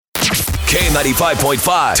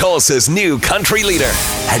K95.5, Tulsa's new country leader.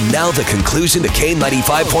 And now the conclusion to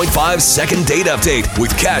K95.5's second date update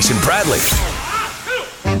with Cash and Bradley.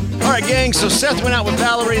 All right, gang, so Seth went out with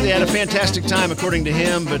Valerie. They had a fantastic time, according to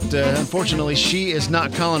him, but unfortunately, she is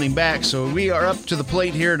not calling him back, so we are up to the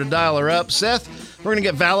plate here to dial her up. Seth, we're going to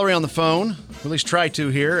get Valerie on the phone, at least try to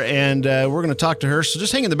here, and we're going to talk to her, so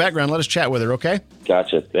just hang in the background. Let us chat with her, okay?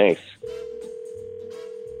 Gotcha. Thanks.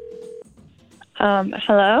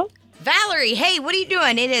 Hello? Valerie, hey, what are you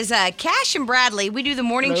doing? It is Cash and Bradley. We do the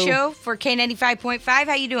morning show for K95.5.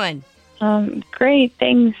 How you doing? Great,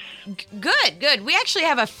 thanks. Good. We actually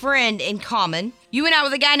have a friend in common. You went out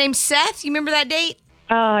with a guy named Seth. You remember that date?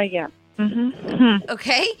 Yeah. Mm-hmm.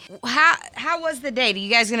 Okay. How was the date? Are you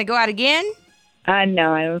guys going to go out again?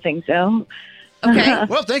 No, I don't think so. Okay.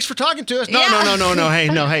 Well, thanks for talking to us. No.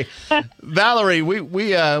 Hey, Valerie,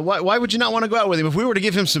 why would you not want to go out with him? If we were to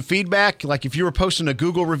give him some feedback, like if you were posting a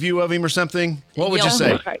Google review of him or something, what would you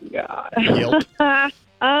say? Oh my God. Yelp.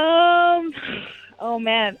 Oh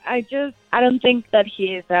man, I don't think that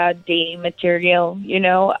he is dating material,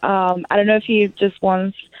 I don't know if he just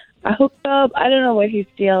wants a hookup. I don't know what his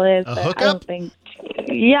deal is. A hookup? I don't think.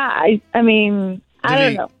 Yeah, I mean, I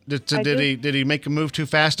don't know. Did he make a move too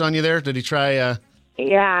fast on you there? Did he try?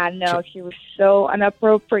 Yeah, no, he was so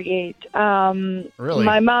inappropriate. Really?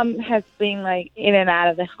 My mom has been like in and out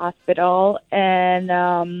of the hospital, and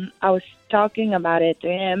I was talking about it to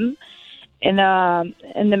him in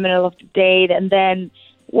the middle of the date, and then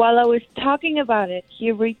while I was talking about it,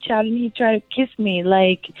 he reached out and he tried to kiss me.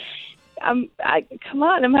 Like, come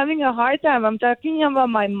on, I'm having a hard time. I'm talking about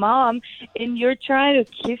my mom, and you're trying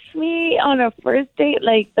to kiss me on a first date?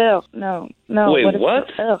 Like, ugh, no. Wait, what?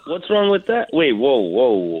 What's wrong with that? Wait,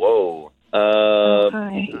 whoa.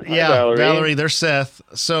 Hi. Yeah, Valerie, there's Seth.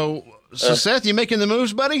 So Seth, you making the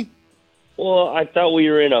moves, buddy? Well, I thought we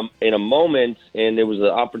were in a moment, and there was an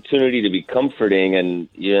opportunity to be comforting, and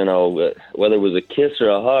whether it was a kiss or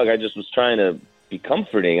a hug, I just was trying to be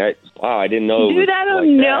comforting. I didn't know. Dude, I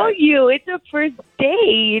don't know you. It's a first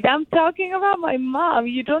date. I'm talking about my mom.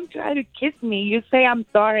 You don't try to kiss me. You say I'm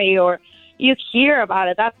sorry, or you hear about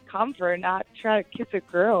it. That's comfort, not try to kiss a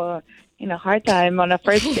girl in a hard time on a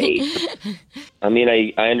first date. I mean,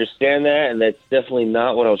 I understand that, and that's definitely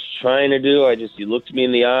not what I was trying to do. You looked me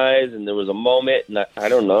in the eyes, and there was a moment, and I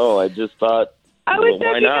don't know. I just thought, I was why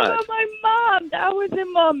talking not? about my mom. That was a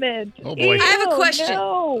moment. Oh, boy. I have a question.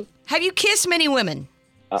 No. Have you kissed many women?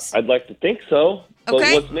 I'd like to think so. But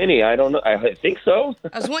Okay. what's many? I don't know. I think so.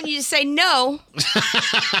 I was wanting you to say no.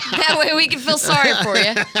 That way we can feel sorry for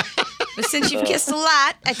you. But since you've kissed a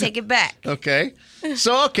lot, I take it back. Okay.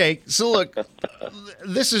 So look,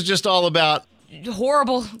 this is just all about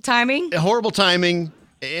Horrible timing. horrible timing.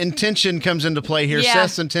 Intention comes into play here. Yeah.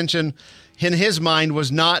 Seth's intention in his mind was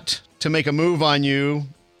not to make a move on you.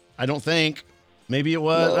 I don't think. Maybe it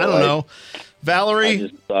was. No, I don't know. I Valerie.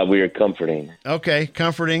 just thought we were comforting. Okay,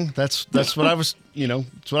 comforting. That's what I was,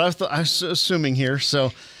 that's what I was assuming here.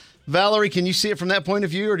 So, Valerie, can you see it from that point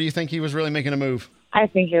of view, or do you think he was really making a move? I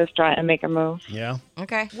think he was trying to make a move. Yeah.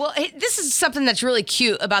 Okay. Well, this is something that's really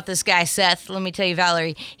cute about this guy, Seth. Let me tell you,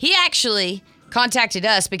 Valerie. He actually contacted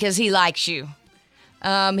us because he likes you.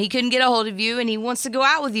 He couldn't get a hold of you, and he wants to go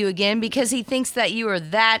out with you again because he thinks that you are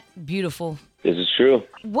that beautiful. This is true.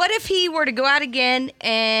 What if he were to go out again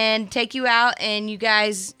and take you out and you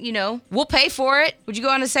guys, we'll pay for it? Would you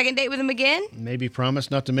go on a second date with him again? Maybe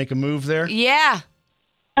promise not to make a move there? Yeah.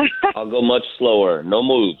 I'll go much slower. No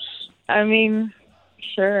moves. I mean,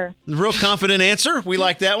 sure. Real confident answer. We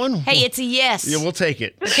like that one. Hey, it's a yes. Yeah, we'll take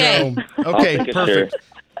it. Okay. So, okay, take it, perfect. sure.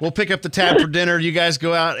 We'll pick up the tab for dinner. You guys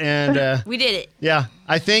go out and We did it. yeah.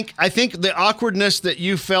 I think the awkwardness that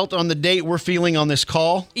you felt on the date we're feeling on this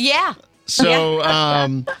call. Yeah. So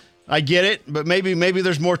I get it, but maybe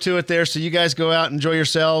there's more to it there. So you guys go out, enjoy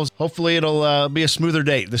yourselves. Hopefully it'll be a smoother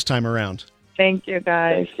date this time around. Thank you,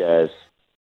 guys. Thanks, guys.